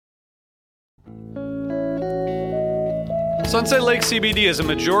Sunset Lake CBD is a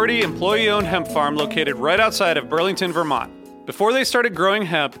majority employee-owned hemp farm located right outside of Burlington, Vermont. Before they started growing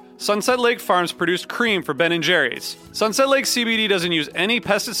hemp, Sunset Lake Farms produced cream for Ben & Jerry's. Sunset Lake CBD doesn't use any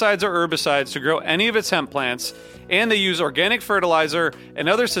pesticides or herbicides to grow any of its hemp plants, and they use organic fertilizer and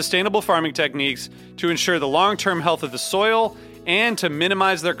other sustainable farming techniques to ensure the long-term health of the soil and to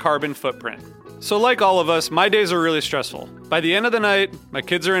minimize their carbon footprint. So like all of us, my days are really stressful. By the end of the night, my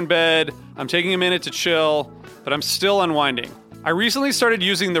kids are in bed, I'm taking a minute to chill, but I'm still unwinding. I recently started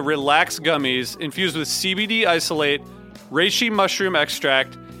using the Relax gummies infused with CBD isolate, reishi mushroom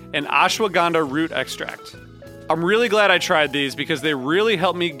extract, and ashwagandha root extract. I'm really glad I tried these because they really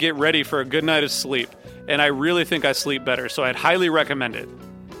helped me get ready for a good night of sleep, and I really think I sleep better, so I'd highly recommend it.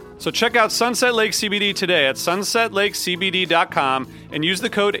 So check out Sunset Lake CBD today at sunsetlakecbd.com and use the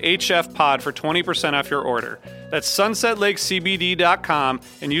code HFPOD for 20% off your order. That's sunsetlakecbd.com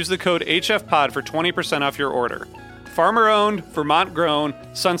and use the code HFPOD for 20% off your order. Farmer-owned, Vermont-grown,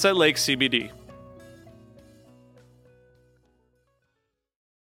 Sunset Lake CBD.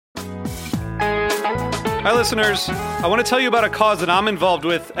 Hi listeners, I want to tell you about a cause that I'm involved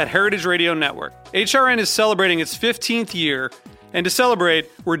with at Heritage Radio Network. HRN is celebrating its 15th year, and to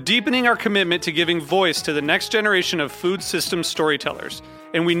celebrate, we're deepening our commitment to giving voice to the next generation of food systems storytellers,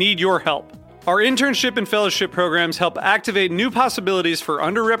 and we need your help. Our internship and fellowship programs help activate new possibilities for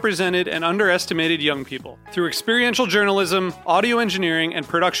underrepresented and underestimated young people through experiential journalism, audio engineering, and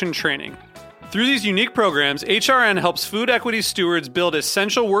production training. Through these unique programs, HRN helps food equity stewards build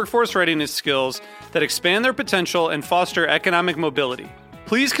essential workforce readiness skills that expand their potential and foster economic mobility.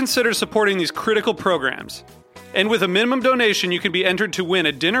 Please consider supporting these critical programs. And with a minimum donation, you can be entered to win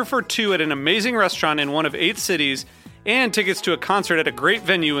a dinner for two at an amazing restaurant in one of 8 cities and tickets to a concert at a great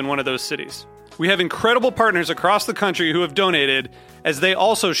venue in one of those cities. We have incredible partners across the country who have donated, as they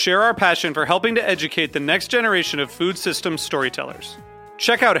also share our passion for helping to educate the next generation of food systems storytellers.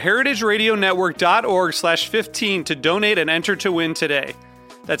 Check out heritageradionetwork.org/15 to donate and enter to win today.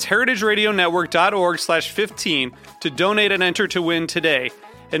 That's heritageradionetwork.org/15 to donate and enter to win today.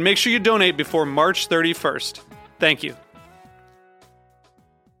 And make sure you donate before March 31st. Thank you.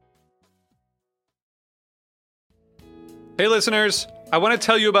 Hey listeners, I want to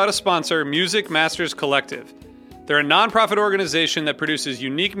tell you about a sponsor, Music Masters Collective. They're a nonprofit organization that produces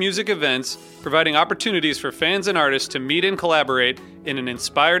unique music events, providing opportunities for fans and artists to meet and collaborate in an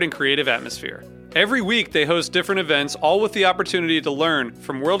inspired and creative atmosphere. Every week, they host different events, all with the opportunity to learn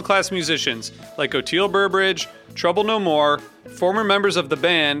from world-class musicians like Oteil Burbridge, Trouble No More, former members of the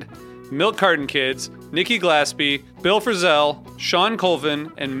band, Milk Carton Kids, Nikki Glaspie, Bill Frisell, Sean Colvin,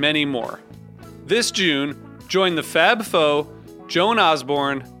 and many more. This June, join the Fab Four, Joan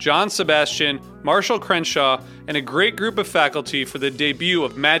Osborne, John Sebastian, Marshall Crenshaw, and a great group of faculty for the debut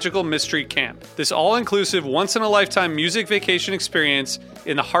of Magical Mystery Camp. This all-inclusive, once-in-a-lifetime music vacation experience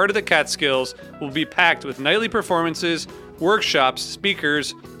in the heart of the Catskills will be packed with nightly performances, workshops,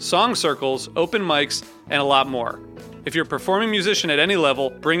 speakers, song circles, open mics, and a lot more. If you're a performing musician at any level,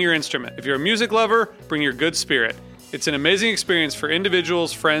 bring your instrument. If you're a music lover, bring your good spirit. It's an amazing experience for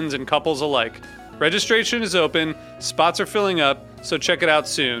individuals, friends, and couples alike. Registration is open, spots are filling up, so check it out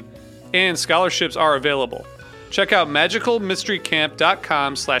soon. And scholarships are available. Check out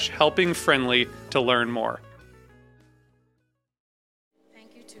magicalmysterycamp.com/helpingfriendly to learn more.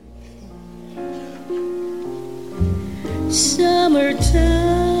 Thank you too.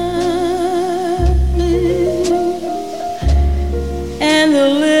 Summertime and the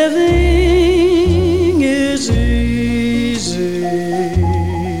living is easy.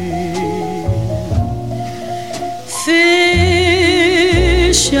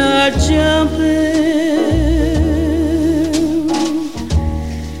 Fish are jumping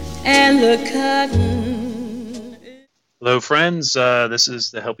and the cotton. Hello, friends. This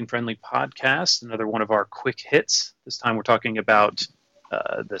is the Helping Friendly podcast, another one of our quick hits. This time we're talking about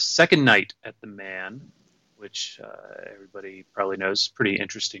the second night at the Mann, which everybody probably knows is a pretty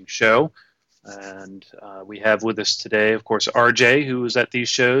interesting show. And we have with us today, of course, RJ, who was at these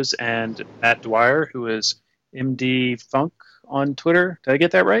shows, and Matt Dwyer, who is MD Funk on Twitter. Did I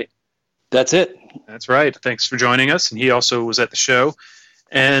get that right? That's it. That's right. Thanks for joining us. And he also was at the show.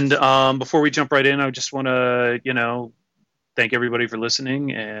 And before we jump right in, I just want to, thank everybody for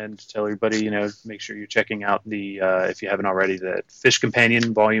listening and tell everybody, make sure you're checking out the, if you haven't already, the Phish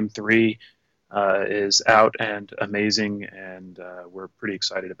Companion Volume 3 is out and amazing, and we're pretty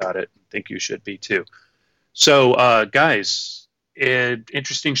excited about it. I think you should be too. So, guys,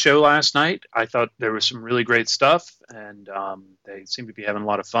 interesting show last night. I thought there was some really great stuff, and they seem to be having a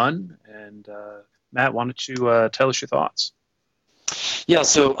lot of fun. And Matt, why don't you tell us your thoughts? Yeah,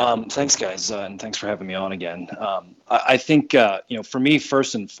 so thanks, guys, and thanks for having me on again. I think for me,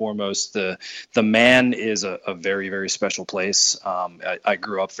 first and foremost, the Mann is a very, very special place. I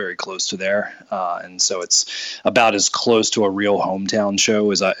grew up very close to there, and so it's about as close to a real hometown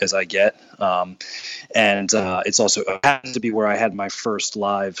show as I get. And it's also happens to be where I had my first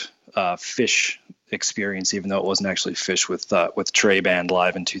live Phish experience, even though it wasn't actually Phish with Trey Band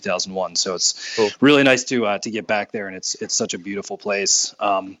live in 2001. So it's Cool. really nice to get back there, and it's such a beautiful place.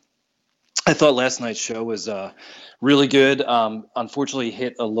 I thought last night's show was really good. Unfortunately,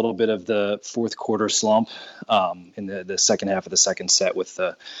 hit a little bit of the fourth quarter slump in the second half of the second set with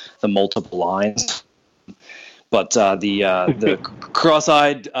the multiple lines. But the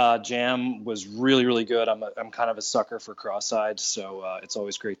cross-eyed jam was really, really good. I'm kind of a sucker for cross-eyed, so it's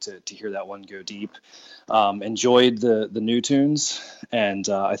always great to hear that one go deep. Enjoyed the new tunes, and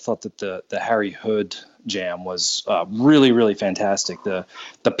I thought that the Harry Hood jam was really, really fantastic. The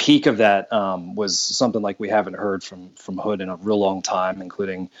peak of that was something like we haven't heard from Hood in a real long time,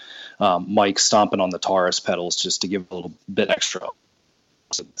 including Mike stomping on the Taurus pedals just to give a little bit extra.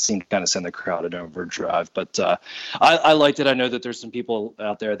 It seemed to kind of send the crowd in overdrive, but I liked it. I know that there's some people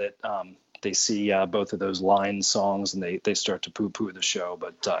out there that they see both of those line songs and they start to poo-poo the show,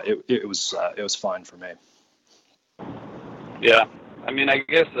 but it was fine for me. Yeah, I mean, I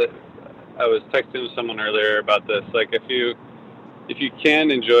guess I was texting someone earlier about this. Like, if you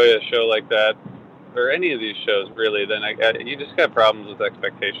can enjoy a show like that, or any of these shows really, then you just got problems with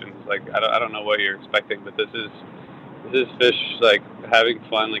expectations. Like, I don't know what you're expecting, but this is Phish, like, having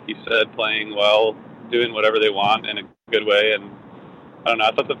fun, like you said, playing well, doing whatever they want in a good way. And I don't know,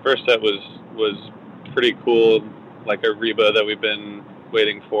 I thought the first set was pretty cool, like a Reba that we've been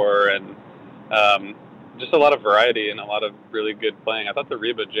waiting for, and just a lot of variety and a lot of really good playing. I thought the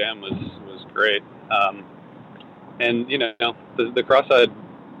Reba jam was great. And, you know, the cross-eyed,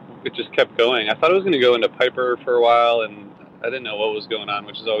 it just kept going. I thought it was going to go into Piper for a while, and I didn't know what was going on,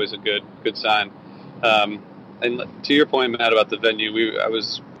 which is always a good sign. And to your point, Matt, about the venue, I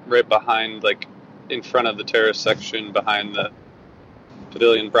was right behind, like, in front of the terrace section behind the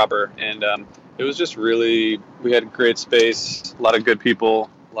pavilion proper, and it was just really, we had great space, a lot of good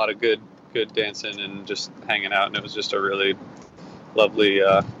people, a lot of good dancing and just hanging out, and it was just a really lovely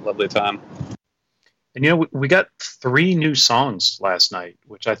time. And, you know, we got 3 new songs last night,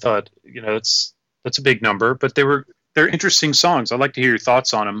 which I thought, you know, that's a big number, but they're interesting songs. I'd like to hear your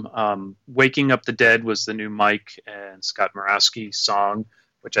thoughts on them. Waking Up the Dead was the new Mike and Scott Moraski song,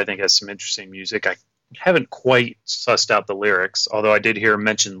 which I think has some interesting music. I haven't quite sussed out the lyrics, although I did hear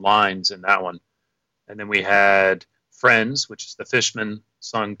mention lines in that one. And then we had Friends, which is the Fishman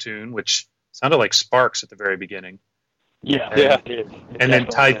sung tune, which sounded like Sparks at the very beginning. Yeah. And then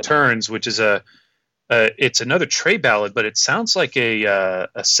Tide Turns, which is it's another Trey ballad, but it sounds like a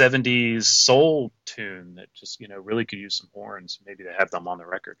 70s soul tune that just, you know, really could use some horns. Maybe they have them on the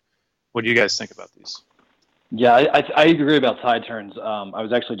record. What do you guys think about these? Yeah, I agree about Tide Turns. I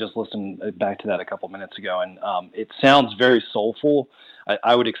was actually just listening back to that a couple minutes ago, and it sounds very soulful.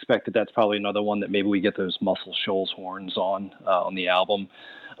 I would expect that that's probably another one that maybe we get those Muscle Shoals horns on the album.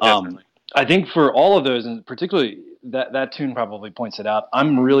 I think for all of those, and particularly that tune probably points it out,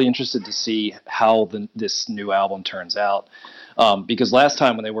 I'm really interested to see how this new album turns out. Because last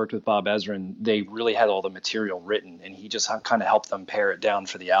time when they worked with Bob Ezrin, they really had all the material written, and he just kind of helped them pare it down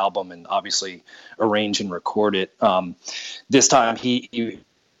for the album and obviously arrange and record it. This time he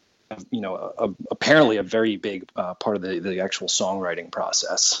apparently a very big part of the actual songwriting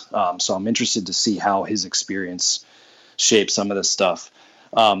process. So I'm interested to see how his experience shapes some of this stuff.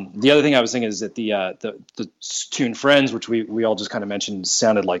 The other thing I was thinking is that the tune Friends, which we all just kind of mentioned,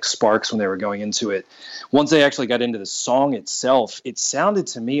 sounded like Sparks when they were going into it. Once they actually got into the song itself, it sounded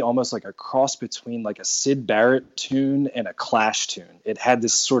to me almost like a cross between like a Syd Barrett tune and a Clash tune. It had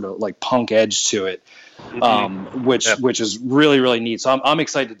this sort of like punk edge to it, which is really, really neat. So I'm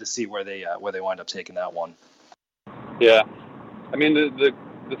excited to see where they wind up taking that one. Yeah, I mean the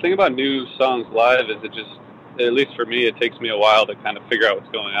thing about new songs live is it just, at least for me, it takes me a while to kind of figure out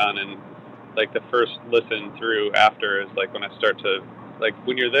what's going on, and like the first listen through after is like when I start to, like,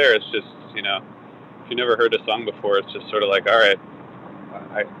 when you're there, it's just, you know, if you never heard a song before, it's just sort of like, all right,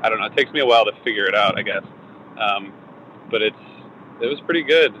 I don't know, it takes me a while to figure it out, I guess, but it was pretty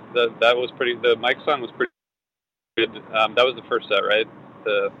good. That was pretty, the Mike song was pretty good. That was the first set, right?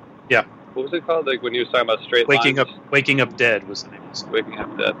 Yeah. What was it called? Like when he was talking about straight Waking lines? Waking Up Dead was the name of the song. Waking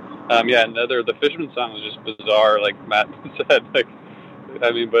Up Dead. The Fishman song was just bizarre, like Matt said. Like,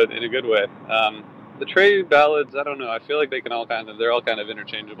 I mean, but in a good way. The Trey ballads, I don't know. I feel like they're all kind of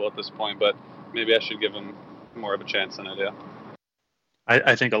interchangeable at this point, but maybe I should give them more of a chance than I do.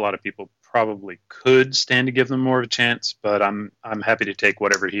 I think a lot of people probably could stand to give them more of a chance, but I'm happy to take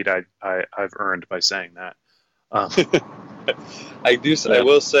whatever heat I've earned by saying that. I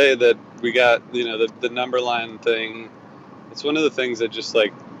will say that we got, the number line thing. It's one of the things that just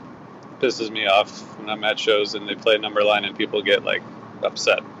like pisses me off when I'm at shows and they play number line and people get like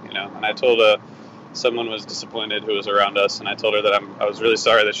upset, And I told someone was disappointed who was around us, and I told her that I was really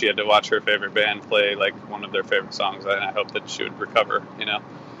sorry that she had to watch her favorite band play like one of their favorite songs, and I hope that she would recover.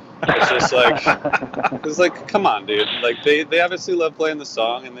 It's just like, come on, dude. Like they obviously love playing the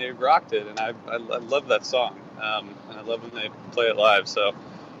song and they rocked it, and I love that song, and I love when they play it live. So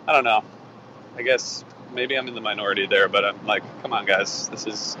I don't know. I guess maybe I'm in the minority there, but I'm like, come on, guys.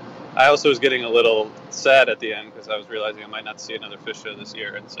 I also was getting a little sad at the end because I was realizing I might not see another Phish show this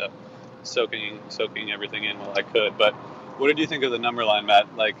year, and so soaking everything in while I could. But what did you think of the number line,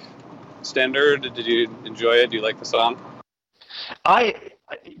 Matt? Like, standard? Did you enjoy it? Do you like the song?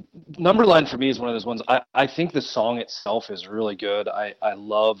 Number line for me is one of those ones. I think the song itself is really good. I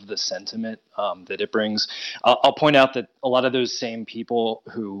love the sentiment that it brings. I'll point out that a lot of those same people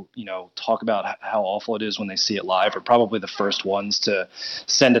who talk about how awful it is when they see it live are probably the first ones to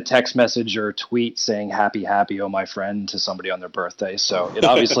send a text message or a tweet saying "Happy, happy, oh my friend" to somebody on their birthday. So it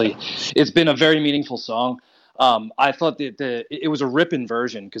obviously it's been a very meaningful song. I thought that it was a ripping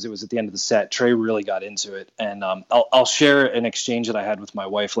version because it was at the end of the set. Trey really got into it, and I'll share an exchange that I had with my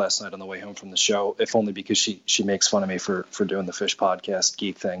wife last night on the way home from the show, if only because she makes fun of me for doing the Phish podcast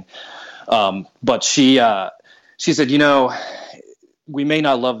geek thing. But she said, we may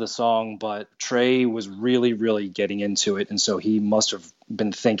not love the song, but Trey was really, really getting into it, and so he must have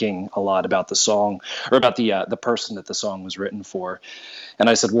been thinking a lot about the song or about the person that the song was written for. And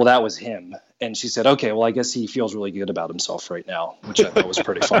I said, well, that was him. And she said, okay, well, I guess he feels really good about himself right now, which I thought was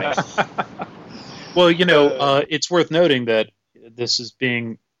pretty funny. Well, it's worth noting that this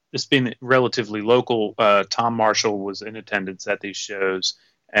being relatively local. Tom Marshall was in attendance at these shows,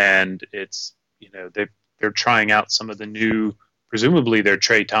 and it's they're trying out some of the new, presumably they're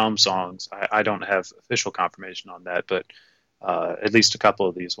Trey Tom songs. I don't have official confirmation on that, but at least a couple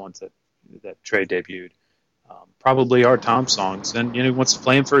of these ones that Trey debuted probably are Tom songs, and he wants to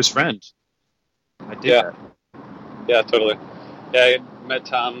play them for his friend. I did that. Yeah, totally. Yeah, I met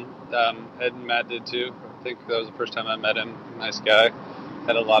Tom. Ed and Matt did too. I think that was the first time I met him. Nice guy.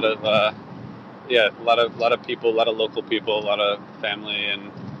 Had a lot of a lot of people, a lot of local people, a lot of family,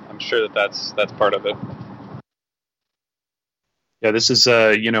 and I'm sure that's part of it. Yeah, this is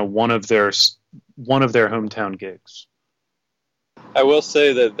one of their hometown gigs. I will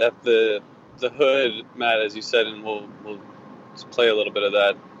say that at the Hood, Matt, as you said, and we'll play a little bit of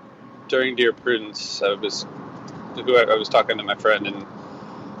that. During Dear Prudence, I was talking to my friend, and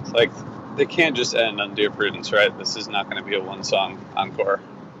it's like, they can't just end on Dear Prudence, right? This is not going to be a one-song encore.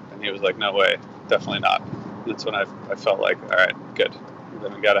 And he was like, no way, definitely not. And that's when I felt like, all right, good.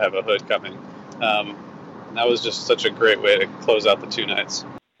 Then we got to have a Hood coming. And that was just such a great way to close out the two nights.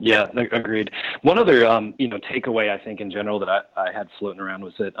 Yeah, agreed. One other, takeaway I think in general that I had floating around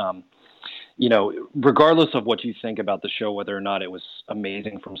was that, regardless of what you think about the show, whether or not it was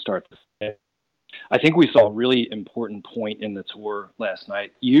amazing from start to finish, I think we saw a really important point in the tour last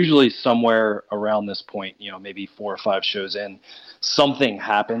night. Usually somewhere around this point, maybe 4 or 5 shows in, something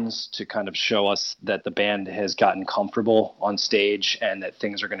happens to kind of show us that the band has gotten comfortable on stage and that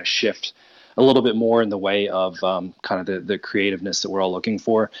things are going to shift a little bit more in the way of kind of the creativeness that we're all looking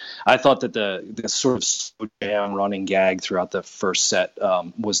for. I thought that the sort of slow jam running gag throughout the first set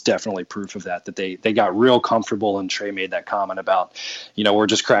was definitely proof of that they got real comfortable, and Trey made that comment about, we're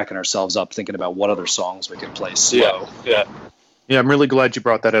just cracking ourselves up thinking about what other songs we could play slow. Yeah, I'm really glad you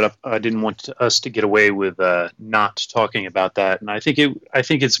brought that up. I didn't want us to get away with not talking about that, and I think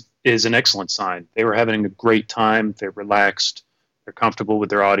it is an excellent sign. They were having a great time. They're relaxed. They're comfortable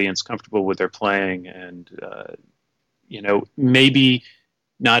with their audience, comfortable with their playing, and maybe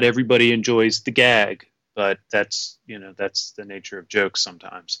not everybody enjoys the gag, but that's the nature of jokes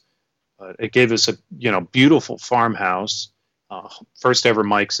sometimes. But it gave us a beautiful farmhouse, first ever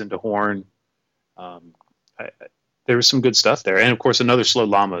mics into horn. There was some good stuff there, and of course, another slow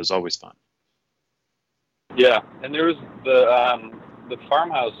llama is always fun. Yeah, and there was the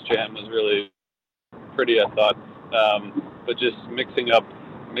farmhouse jam was really pretty, I thought. But just mixing up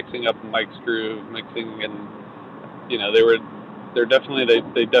Mike's groove, and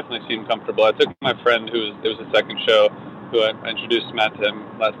they definitely seemed comfortable. I took my friend it was a second show, who I introduced Matt to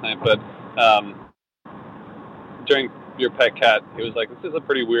him last night, but during Your Pet Cat, he was like, this is a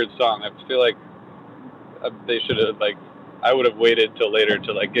pretty weird song. I feel like they should have, I would have waited till later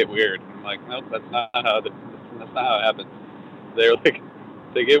to get weird. I'm like, nope, that's not how it happens. They were like,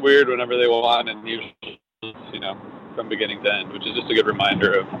 they get weird whenever they want, and usually, from beginning to end, which is just a good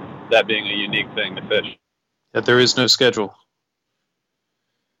reminder of that being a unique thing to Phish. That there is no schedule.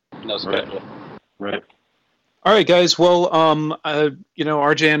 No schedule. Right. All right, guys. Well,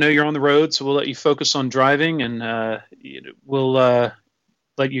 RJ, I know you're on the road, so we'll let you focus on driving, and we'll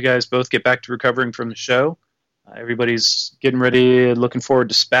let you guys both get back to recovering from the show. Everybody's getting ready, looking forward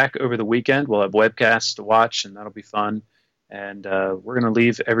to SPAC over the weekend. We'll have webcasts to watch, and that'll be fun. And we're going to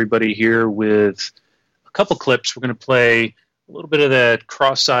leave everybody here with a couple clips. We're going to play a little bit of that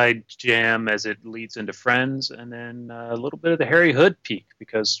Cross-Eyed Jam as it leads into Friends, and then a little bit of the Harry Hood peak,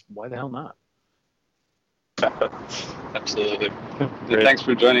 because why the hell not? Absolutely. Thanks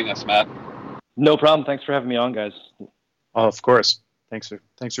for joining us, Matt. No problem. Thanks for having me on, guys. Oh, of course. Thanks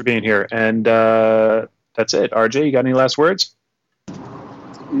for being here. And that's it. RJ, you got any last words?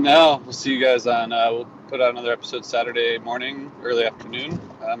 No. We'll see you guys on. We'll put out another episode Saturday morning, early afternoon,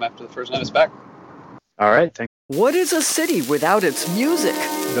 after the first night is back. All right. Thanks. What is a city without its music?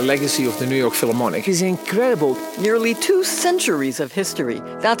 The legacy of the New York Philharmonic is incredible. Nearly 2 centuries of history.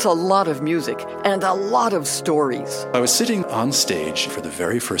 That's a lot of music and a lot of stories. I was sitting on stage for the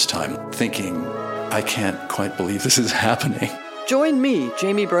very first time thinking, I can't quite believe this is happening. Join me,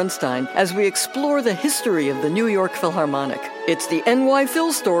 Jamie Bernstein, as we explore the history of the New York Philharmonic. It's the NY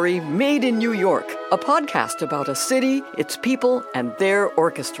Phil Story Made in New York, a podcast about a city, its people, and their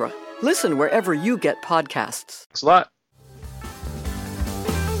orchestra. Listen wherever you get podcasts. Thanks a lot.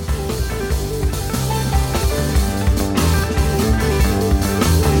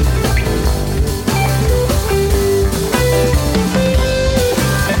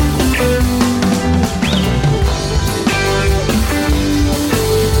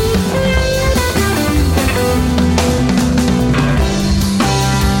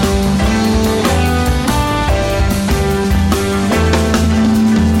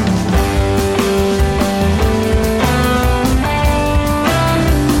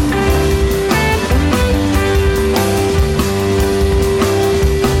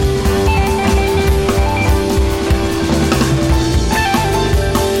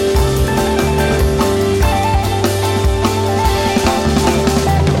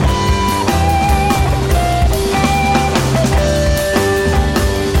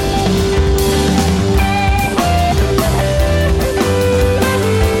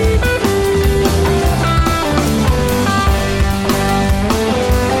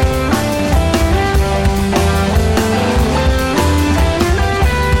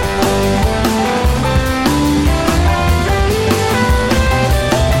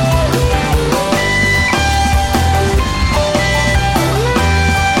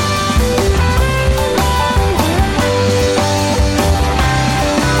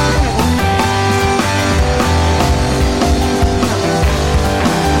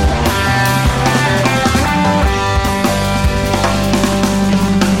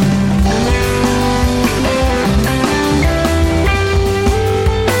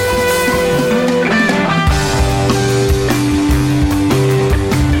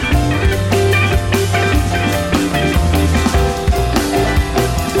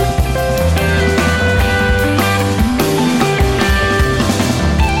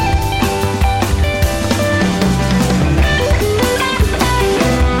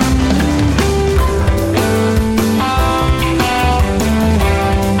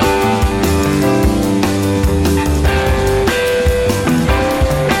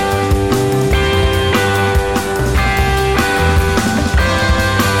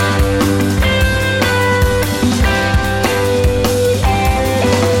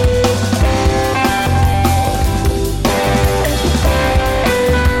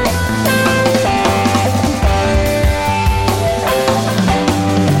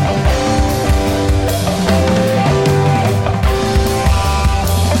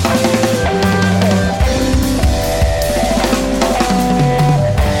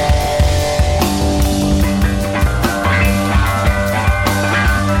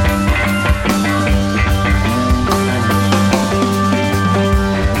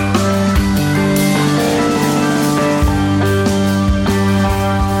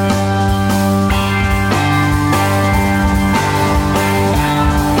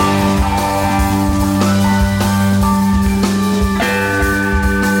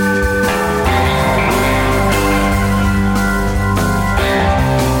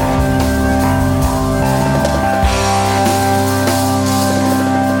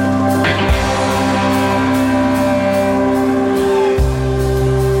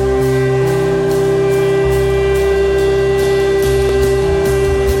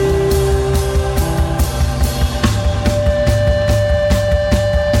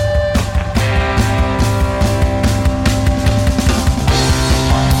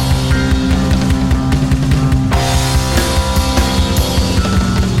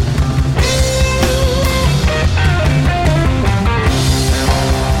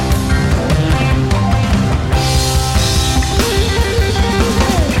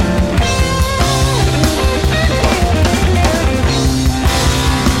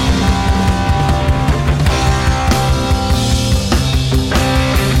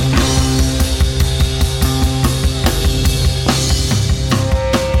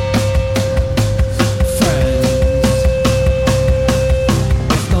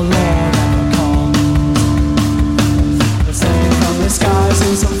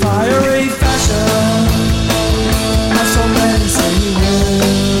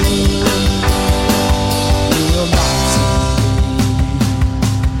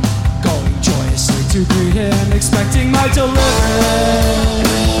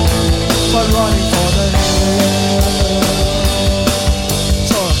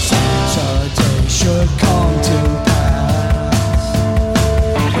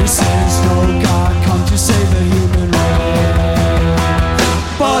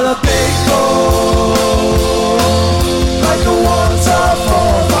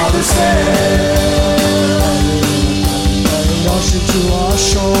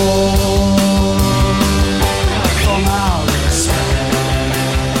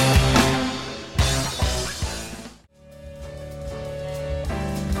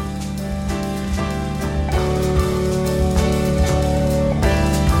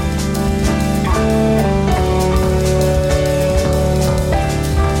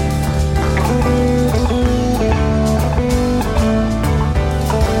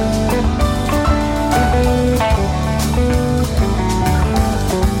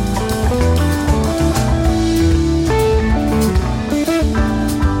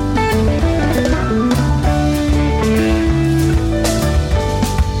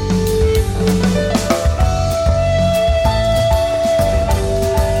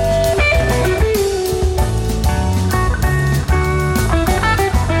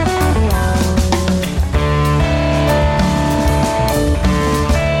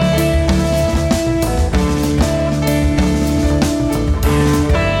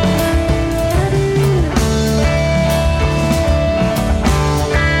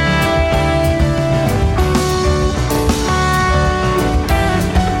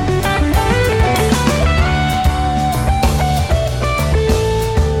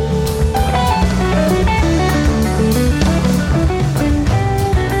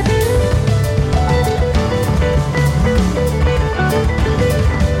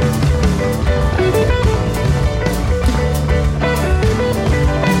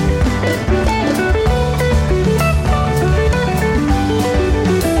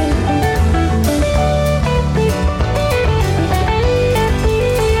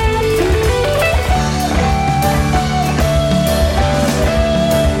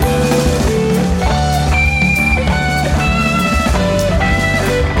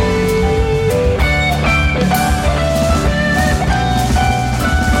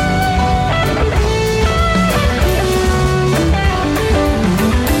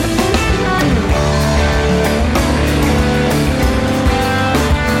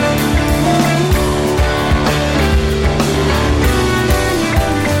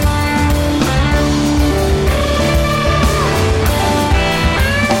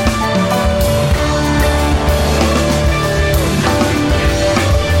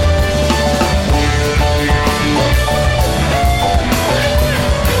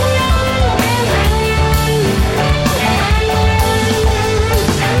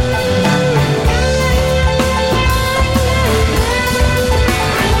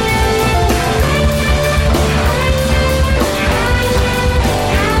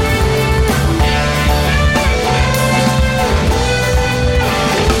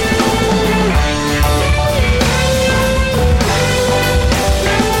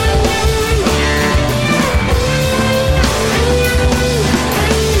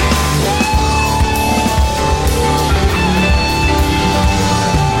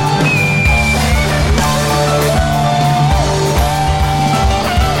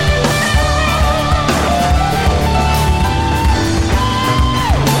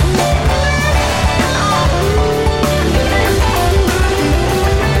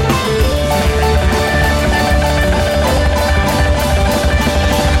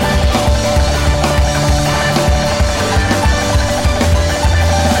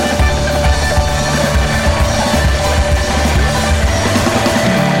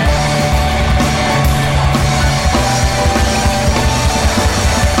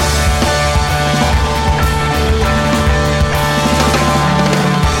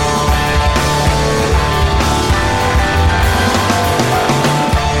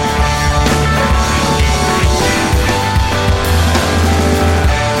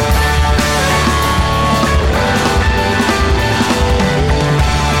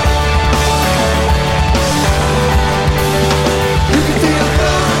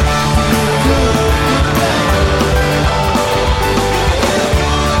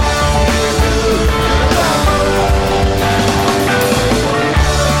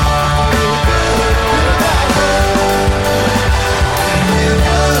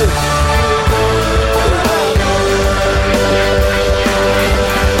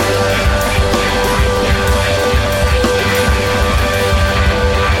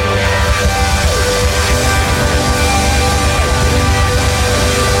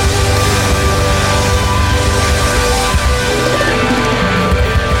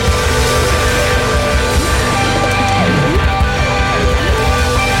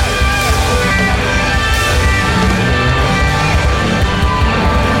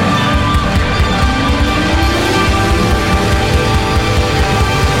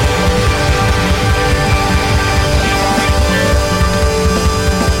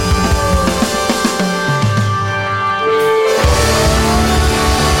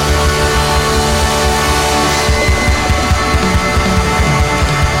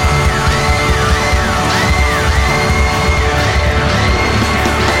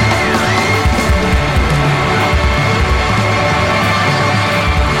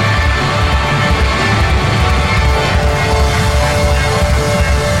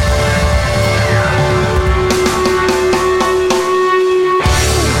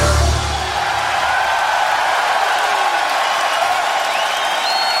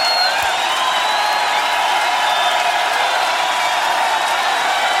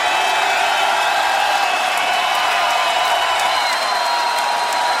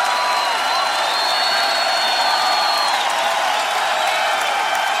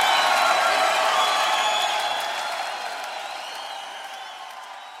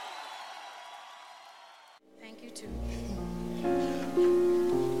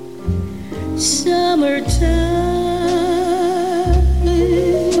 summertime,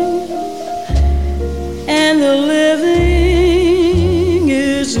 and the living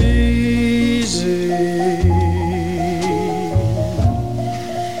is easy.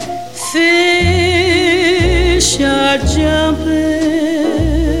 Fish are jumping,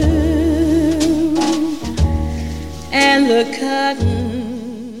 and the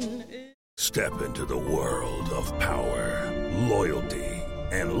cotton. Step into the world of power, loyalty,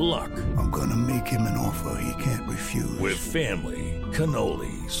 and luck. I'm gonna make him an offer he can't refuse. With family,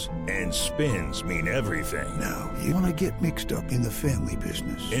 cannolis, and spins mean everything. Now, you wanna get mixed up in the family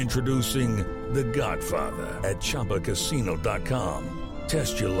business. Introducing The Godfather at ChumbaCasino.com.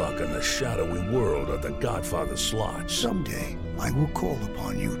 Test your luck in the shadowy world of The Godfather slot. Someday, I will call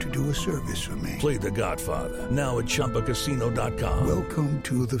upon you to do a service for me. Play The Godfather now at ChumbaCasino.com. Welcome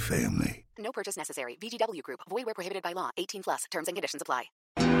to the family. No purchase necessary. VGW Group. Void where prohibited by law. 18 plus. Terms and conditions apply.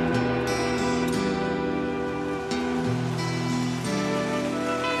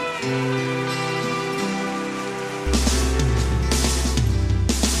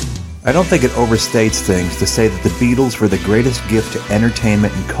 I don't think it overstates things to say that the Beatles were the greatest gift to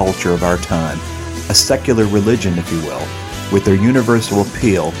entertainment and culture of our time, a secular religion, if you will, with their universal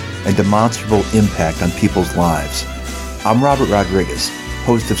appeal and demonstrable impact on people's lives. I'm Robert Rodriguez,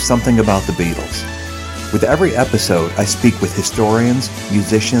 host of Something About the Beatles. With every episode, I speak with historians,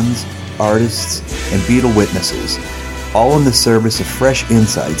 musicians, artists, and Beatle witnesses, all in the service of fresh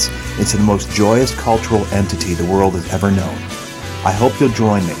insights into the most joyous cultural entity the world has ever known. I hope you'll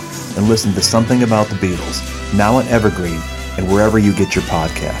join me and listen to Something About the Beatles, now on Evergreen and wherever you get your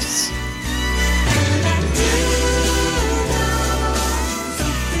podcasts.